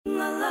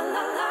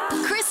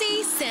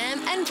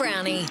and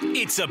Brownie.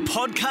 It's a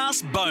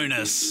podcast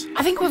bonus.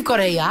 I think we've got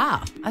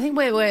ER. I think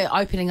we're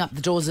opening up the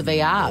doors of ER. We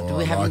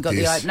haven't like got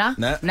this. the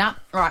opener? No.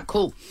 All right,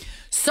 cool.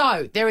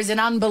 So there is an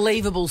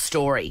unbelievable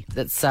story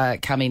that's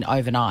come in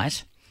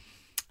overnight,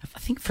 I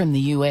think from the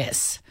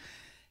US.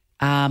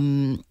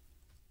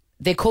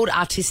 They're called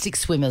artistic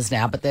swimmers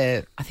now, but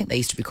I think they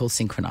used to be called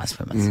synchronised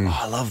swimmers. Oh,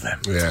 I love them.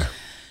 Yeah.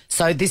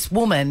 So this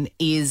woman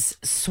is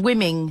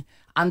swimming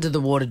under the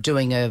water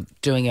doing a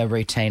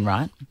routine,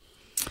 right?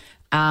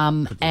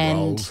 And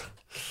rolls.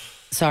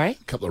 Sorry?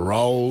 Couple of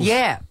rolls.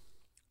 Yeah.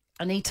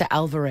 Anita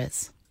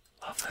Alvarez.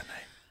 Love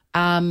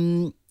that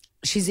name.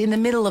 She's in the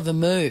middle of a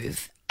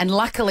move, and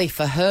luckily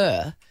for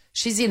her,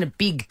 she's in a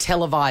big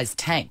televised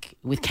tank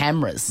with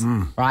cameras,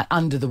 right,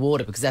 under the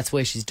water, because that's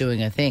where she's doing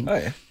her thing. Oh,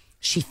 yeah.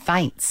 She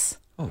faints.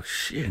 Oh,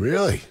 shit.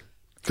 Really?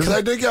 Because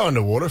they do go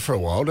underwater for a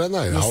while, don't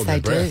they? Yes, Hold they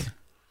their breath. do.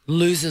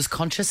 Loses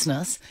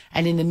consciousness,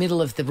 and in the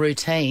middle of the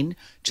routine,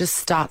 just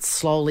starts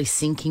slowly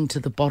sinking to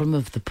the bottom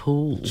of the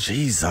pool.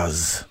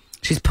 Jesus.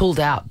 She's pulled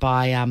out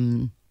by,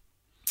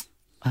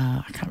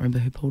 I can't remember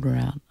who pulled her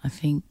out. I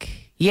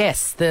think,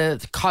 yes,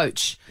 the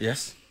coach,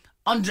 Yes.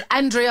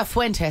 Andrea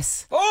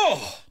Fuentes,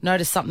 Oh!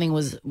 noticed something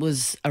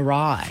was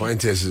awry.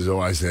 Fuentes is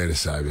always there to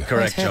save you.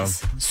 Correct, John.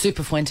 Fuentes,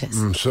 Super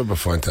Fuentes. Super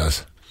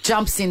Fuentes.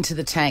 Jumps into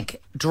the tank,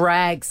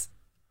 drags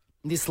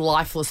this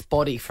lifeless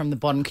body from the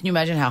bottom. Can you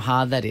imagine how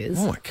hard that is?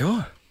 Oh, my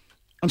God.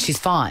 And she's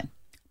fine.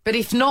 But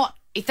if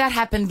that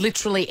happened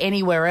literally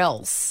anywhere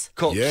else,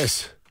 Cool.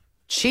 Yes.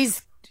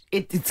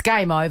 it's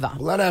game over.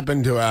 Well, that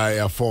happened to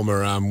our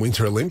former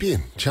Winter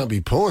Olympian, Chubby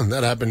Pullen.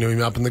 That happened to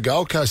him up in the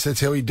Gold Coast. That's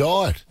how he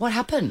died. What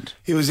happened?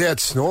 He was out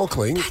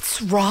snorkelling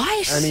That's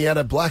right. and he had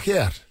a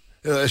blackout.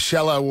 A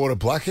shallow water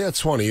blackout,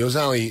 Swanee. He was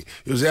out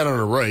on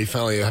a reef,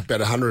 only about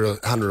 100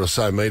 or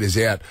so metres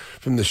out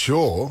from the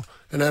shore,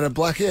 and had a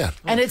blackout.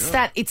 And it's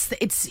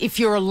if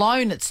you're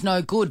alone, it's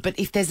no good. But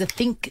if there's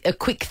a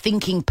quick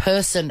thinking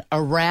person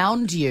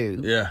around you,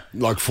 Yeah.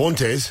 Like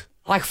Fuentes.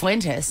 like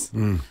Fuentes,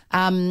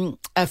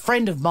 a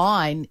friend of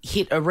mine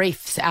hit a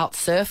reef out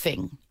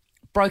surfing,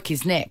 broke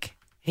his neck.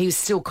 He was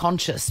still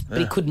conscious, but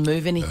he couldn't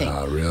move anything.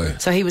 Oh, really?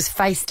 So he was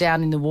face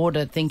down in the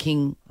water,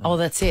 thinking, "Oh,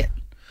 that's it.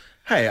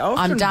 Hey,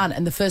 I'm done."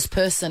 And the first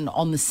person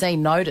on the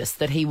scene noticed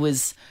that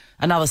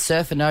another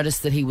surfer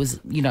noticed that he was,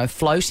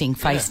 floating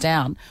face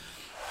down,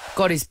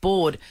 got his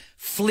board,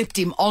 flipped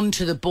him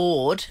onto the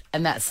board,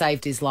 and that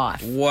saved his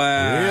life.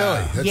 Wow.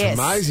 Really? That's Yes.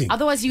 amazing.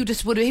 Otherwise, he would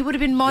have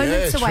been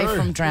moments away true.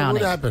 from drowning. It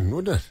would happen,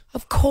 wouldn't it?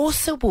 Of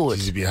course it would.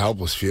 It'd be a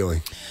helpless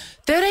feeling.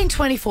 13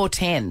 24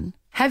 10.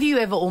 Have you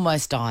ever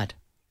almost died?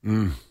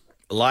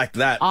 Like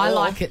that. I Or-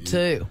 like it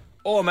too.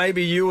 Or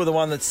maybe you were the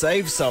one that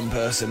saved some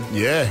person.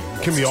 Yeah.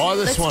 Can be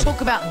either, Let's Swan.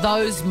 talk about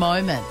those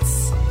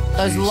moments,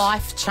 those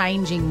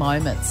life-changing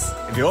moments.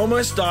 If you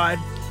almost died,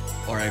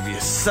 or have you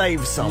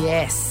saved someone?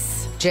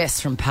 Yes.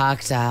 Jess from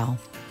Parkdale.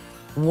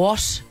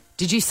 What?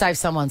 Did you save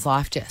someone's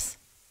life, Jess?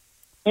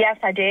 Yes,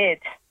 I did.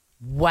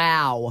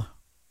 Wow.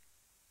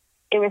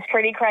 It was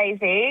pretty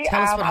crazy.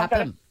 Tell us what I was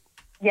happened.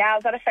 I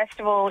was at a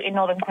festival in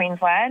northern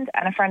Queensland,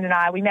 and a friend and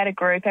I, we met a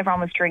group,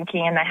 everyone was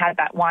drinking, and they had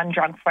that one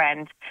drunk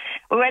friend.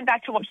 We went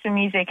back to watch the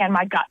music, and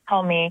my gut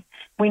told me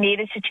we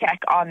needed to check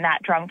on that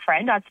drunk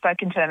friend. I'd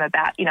spoken to them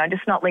about,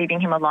 just not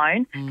leaving him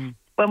alone.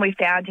 When we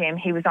found him,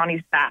 he was on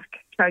his back,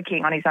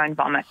 choking on his own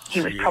vomit. He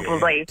was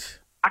probably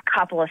a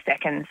couple of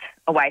seconds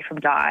away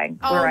from dying.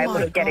 We were able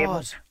to get him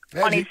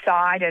on his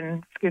side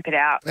and scoop it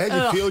out. How'd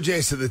you feel,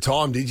 Jess, at the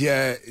time?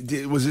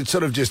 Was it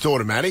sort of just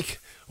automatic,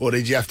 or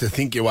did you have to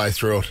think your way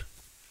through it?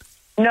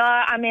 No,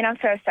 I mean, I'm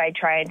first aid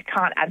trained.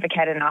 Can't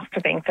advocate enough for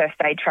being first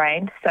aid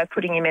trained. So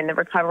putting him in the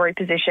recovery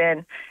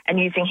position and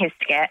using his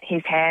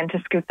hand to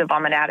scoop the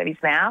vomit out of his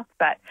mouth.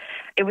 But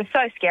it was so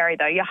scary,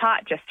 though. Your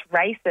heart just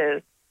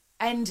races.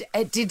 And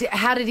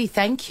how did he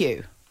thank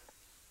you?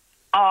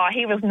 Oh,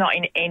 he was not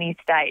in any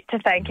state to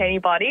thank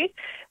anybody.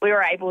 We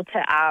were able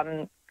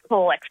to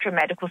call extra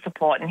medical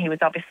support, and he was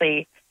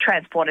obviously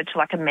transported to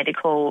like a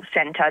medical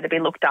centre to be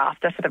looked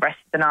after for the rest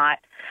of the night.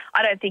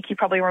 I don't think he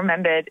probably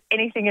remembered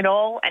anything at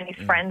all, and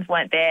his friends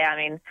weren't there. I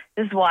mean,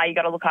 this is why you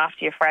got to look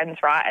after your friends,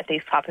 right, at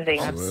these type of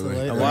things.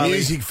 Absolutely. A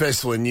music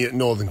festival in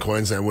northern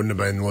Queensland wouldn't have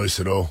been loose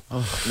at all.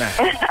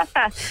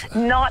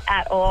 Not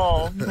at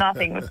all.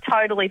 Nothing. It was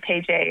totally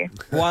PG.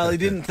 While he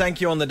didn't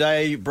thank you on the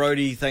day,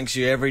 Brody thanks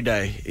you every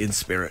day in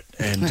spirit.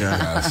 And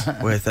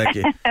well, thank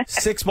you.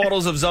 6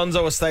 bottles of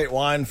Zonzo Estate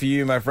wine for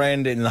you, my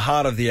friend, in the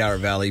heart of the Yarra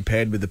Valley,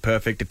 paired with the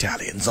perfect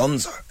Italian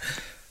Zonzo.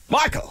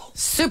 Michael.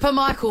 Super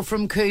Michael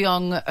from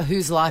Kooyong,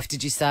 whose life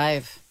did you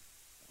save?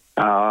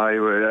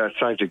 I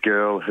saved a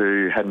girl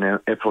who had an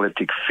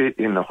epileptic fit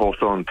in the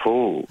Hawthorn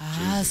pool.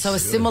 So a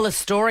similar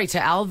story to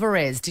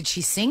Alvarez. Did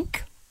she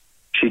sink?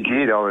 She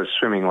did. I was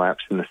swimming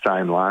laps in the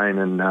same lane,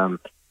 and as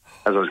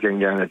I was getting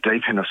down the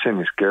deep end, I seen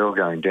this girl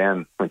going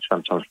down, which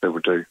sometimes people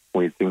do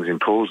weird things in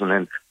pools, and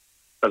then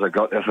as I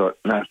got there, I thought,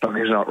 no,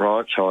 something's not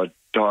right, so I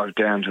dived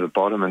down to the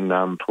bottom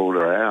and pulled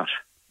her out.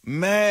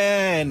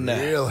 Man.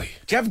 Really?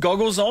 Do you have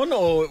goggles on,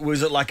 or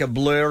was it like a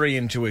blurry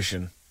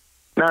intuition?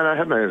 No, I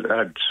had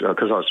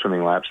because I was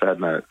swimming laps. I had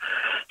my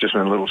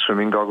little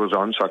swimming goggles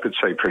on, so I could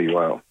see pretty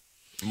well.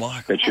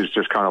 Michael. But she was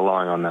just kind of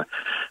lying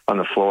on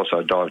the floor, so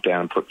I dived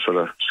down,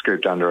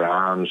 scooped under her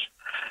arms,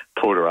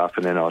 pulled her up,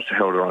 and then I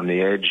held her on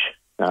the edge,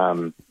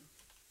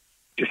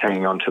 just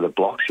hanging on to the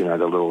blocks, the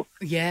little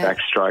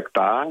backstroke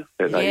bar.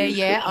 I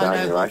know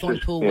Hawthorn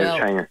Pool well.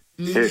 So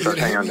I was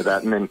hanging onto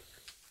that, and then...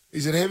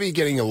 Is it heavy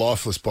getting a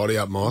lifeless body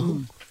up,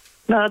 Michael?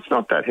 No, it's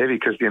not that heavy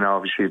because,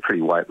 obviously you're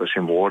pretty weightless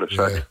in water,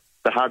 so... Yeah.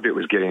 The hard bit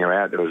was getting her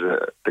out. There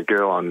was the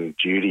girl on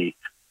duty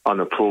on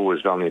the pool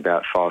was only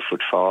about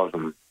 5'5"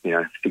 and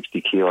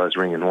 60 kilos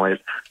wringing wet.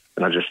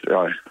 And I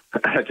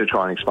had to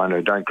try and explain to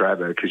her, don't grab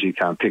her because you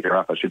can't pick her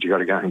up. I said, you got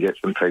to go and get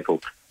some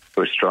people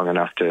who are strong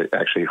enough to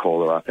actually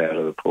haul her up out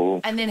of the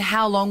pool. And then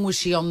how long was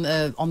she on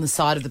the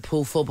side of the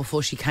pool for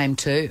before she came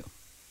to?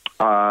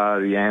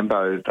 The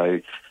AMBO,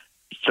 they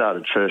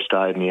started first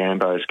aid and the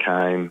AMBOs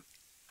came,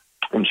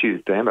 and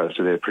the AMBOs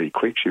were there pretty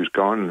quick. She was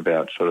gone in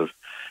about sort of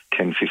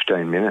 10,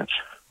 15 minutes.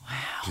 Wow.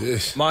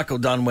 Yes. Michael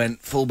Dunn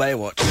went full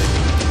Baywatch.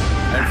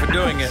 And for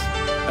doing it,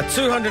 a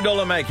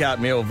 $200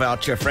 make-out meal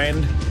voucher,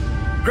 friend.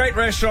 Great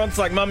restaurants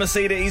like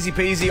Mamacita, Easy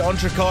Peasy,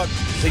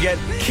 Entrecôte. They get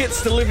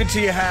kits delivered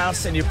to your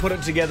house and you put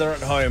it together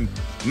at home.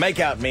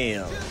 Make-out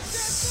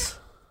meals.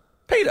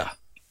 Peter.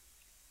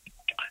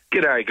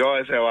 G'day,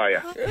 guys. How are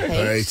you?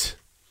 Great.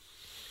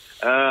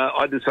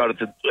 I decided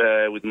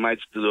to, with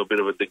mates, to do a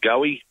bit of a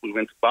degoe. We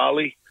went to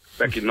Bali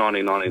back in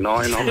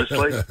 1999,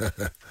 obviously.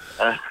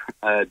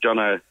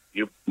 Jono,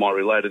 you might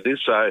relate to this.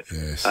 So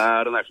yes.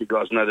 I don't know if you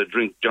guys know the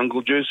drink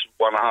Jungle Juice,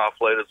 1.5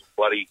 litres of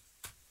bloody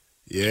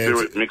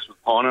spirit mixed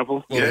with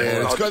pineapple.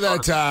 Yeah, it's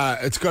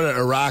got it's got an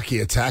Iraqi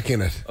attack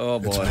in it. Oh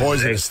boy, it's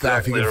poisonous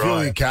stuff. You can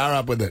fill your car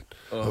up with it,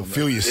 or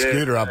fill your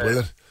scooter up with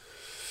it.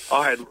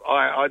 I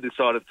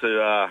decided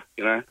to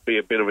be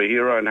a bit of a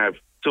hero and have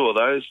 2 of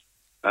those.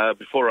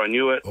 Before I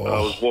knew it, I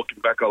was walking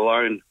back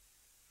alone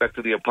back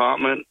to the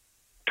apartment.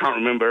 Can't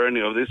remember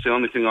any of this. The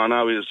only thing I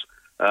know is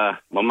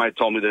my mate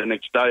told me the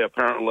next day,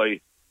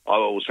 apparently, I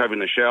was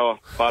having a shower,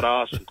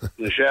 butt-ass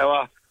in the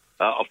shower.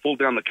 I pulled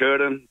down the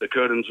curtain. The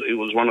curtains, it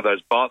was one of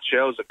those bath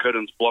showers. The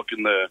curtain's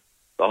blocking the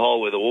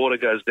hole where the water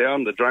goes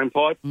down, the drain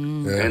pipe.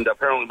 Yeah. And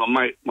apparently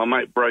my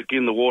mate broke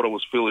in. The water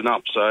was filling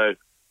up. So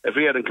if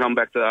he hadn't come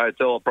back to the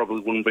hotel, I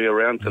probably wouldn't be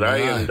around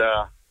today. No. And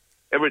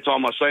every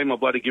time I see him, I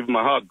bloody give him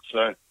a hug.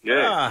 So,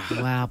 yeah.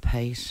 Wow,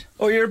 Pete.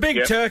 Well, you're a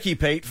big turkey,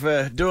 Pete,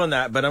 for doing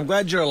that, but I'm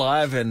glad you're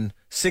alive. And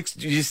do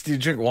you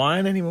drink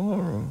wine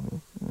anymore?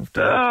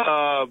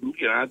 Don't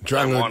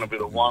mind a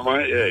bit of wine,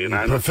 mate.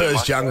 Yeah,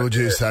 Prefers Jungle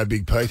Juice, though,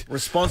 Big Pete.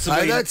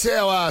 Responsibly. Hey, that's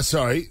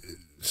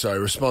how,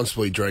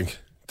 responsibly drink,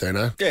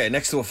 Dino. Yeah,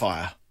 next to a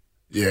fire.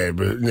 Yeah,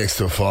 but next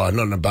to a fire,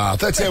 not in a bath.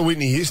 That's how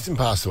Whitney Houston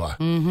passed away.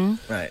 Mm-hmm.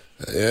 Right.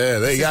 Yeah,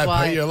 there you go,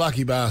 Pete. You're a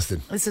lucky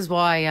bastard. This is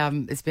why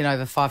it's been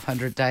over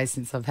 500 days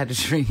since I've had a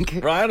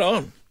drink. Right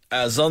on.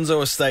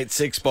 Zonzo Estate,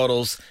 6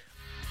 bottles.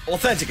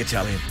 Authentic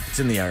Italian. It's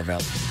in the Yarra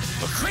Valley.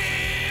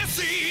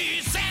 Chrissy,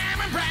 Sam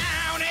and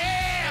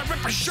Brownie.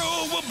 Ripper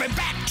Show will be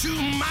back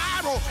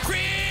tomorrow.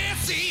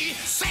 Chrissy,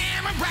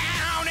 Sam and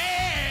Brownie.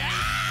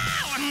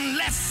 Oh,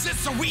 unless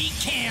it's a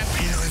weekend.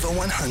 Over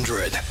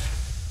 100.